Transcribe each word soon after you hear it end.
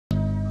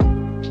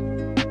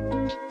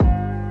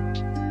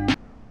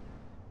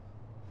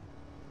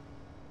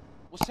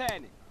What's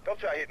happening? Don't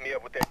try to hit me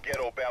up with that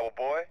ghetto babble,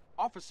 boy.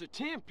 Officer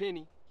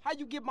Tenpenny, how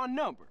you get my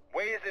number?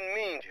 Ways and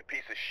means, you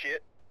piece of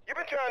shit. You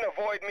been trying to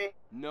avoid me?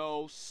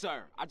 No,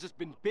 sir. I just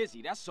been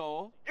busy, that's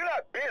all. You're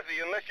not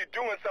busy unless you're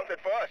doing something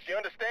for us, you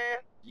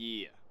understand?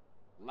 Yeah.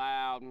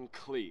 Loud and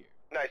clear.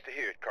 Nice to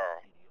hear it,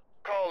 Carl.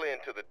 Call in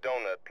to the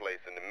donut place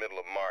in the middle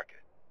of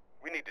Market.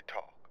 We need to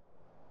talk.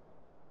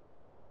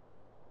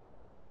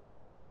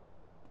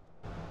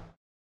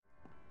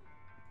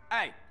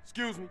 Hey,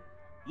 excuse me.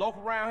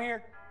 Local around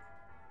here?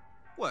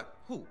 What?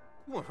 Who?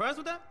 You want friends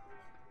with that?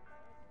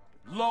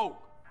 Loke.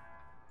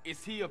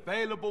 Is he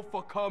available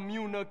for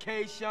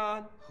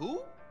communication?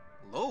 Who?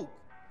 Loke.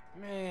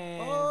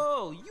 Man.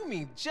 Oh, you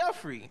mean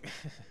Jeffrey.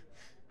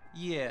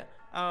 Yeah,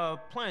 our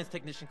appliance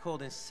technician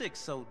called in sick,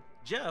 so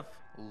Jeff,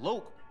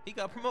 Loke, he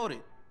got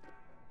promoted.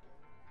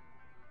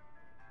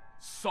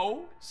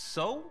 So?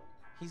 So?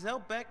 He's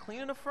out back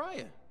cleaning the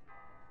fryer.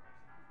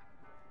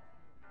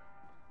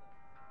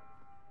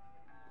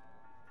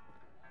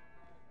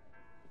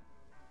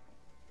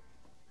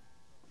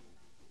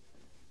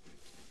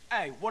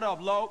 Hey, what up,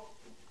 Loke?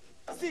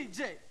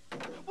 CJ,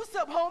 what's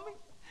up, homie?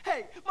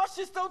 Hey, my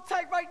shit's so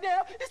tight right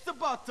now, it's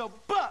about to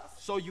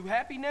bust. So you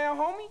happy now,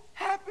 homie?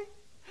 Happy?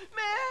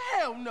 Man,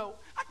 hell no.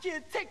 I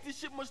can't take this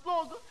shit much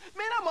longer.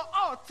 Man, I'm an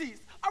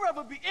artist. I'd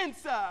rather be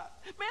inside.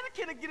 Man, I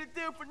can't get it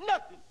there for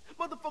nothing.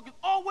 Motherfuckers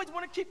always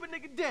want to keep a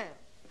nigga down.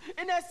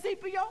 And that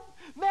CPO,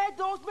 Mad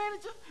Dog's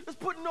manager, is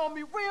putting on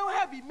me real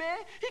heavy, man.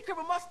 He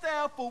covering my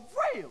style for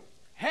real.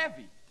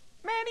 Heavy?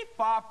 Man, he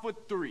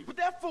 5'3". But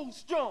that fool's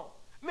strong.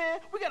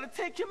 Man, we gotta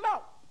take him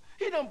out.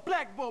 He done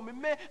blackballed me,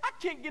 man. I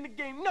can't get in the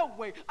game no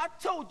way. I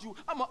told you,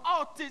 I'm an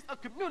artist, a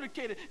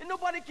communicator, and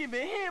nobody can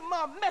even hear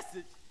my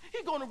message.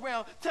 He going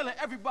around telling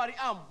everybody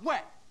I'm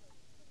whack.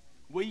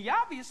 Well, he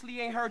obviously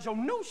ain't heard your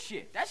new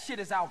shit. That shit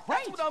is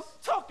outrageous. That's what I'm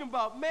talking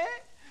about, man.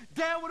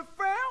 Down with a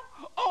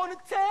frown, on the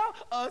town,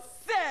 a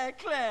sad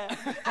clown.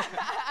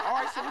 All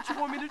right, so what you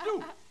want me to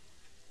do?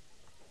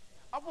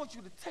 I want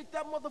you to take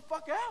that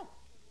motherfucker out.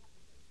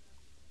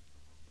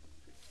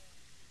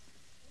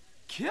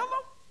 Kill him?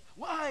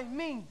 Well, I ain't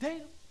mean date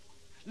him.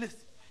 Listen,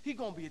 he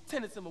gonna be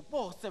attending some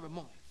award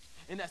ceremony,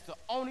 and that's the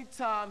only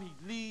time he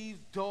leaves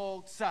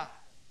dog's side.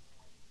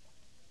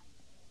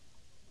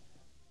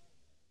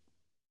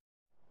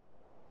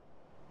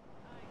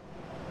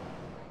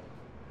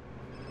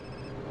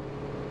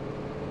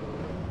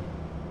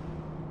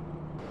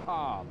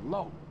 Ah,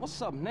 Loke,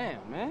 what's up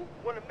now, man?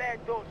 One of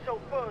Mad Dog's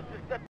chauffeurs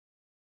just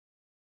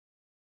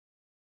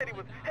said he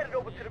was headed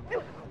over to the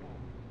musical.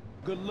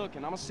 Good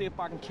looking. I'ma see if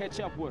I can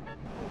catch up with him.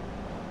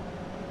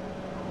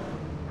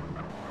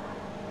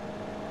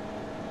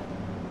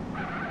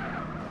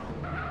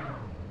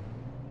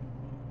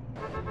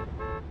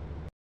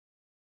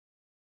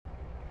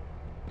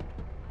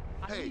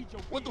 Hey,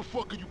 what the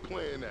fuck are you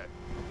playing at?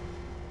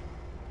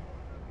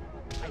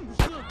 Hey, you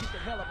should get the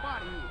hell up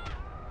out of here.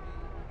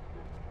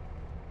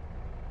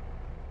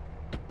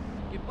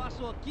 ¿Qué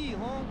pasó aquí,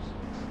 Holmes?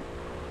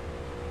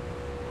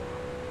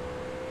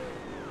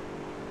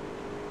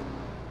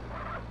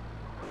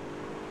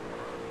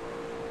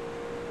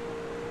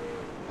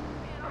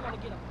 Man, I want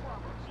to get a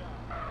proper job.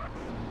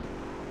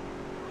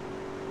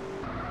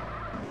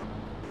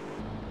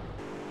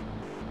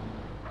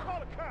 Call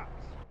the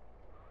cops!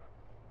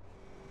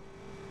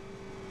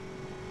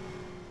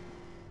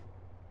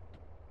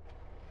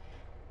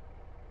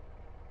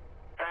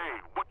 Hey,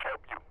 what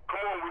kept you? Come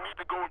on, we need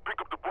to go and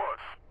pick up the bus.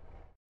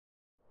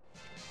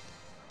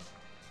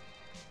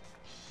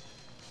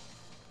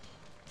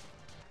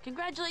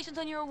 Congratulations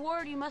on your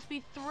award. You must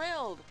be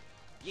thrilled.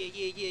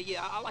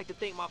 Yeah. I like to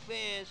thank my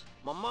fans,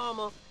 my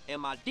mama, and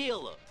my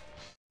dealer.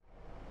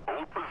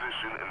 Hold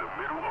position in the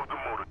middle of the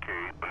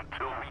motorcade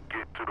until we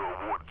get to the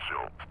award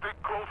show.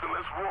 Stick close and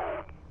let's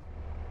roll.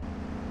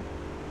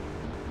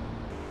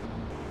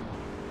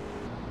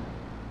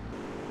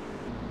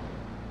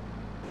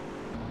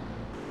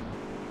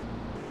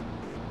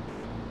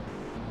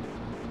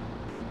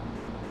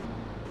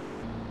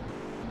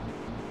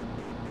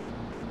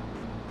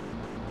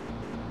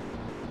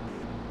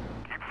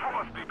 Keep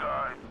frosty,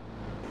 guys.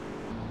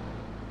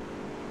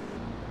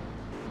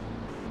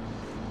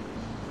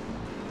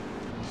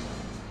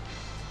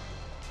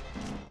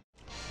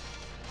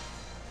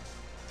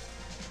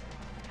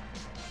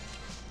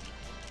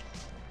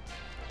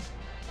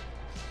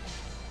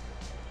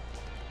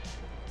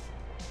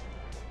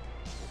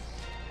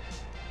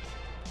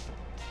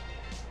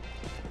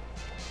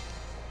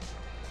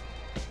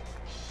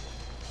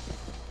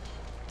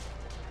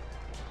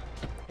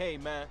 Hey,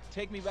 man,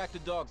 take me back to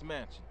Dog's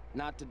mansion.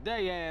 Not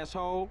today,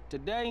 asshole.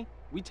 Today,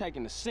 we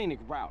taking the scenic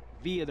route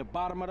via the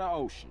bottom of the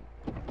ocean.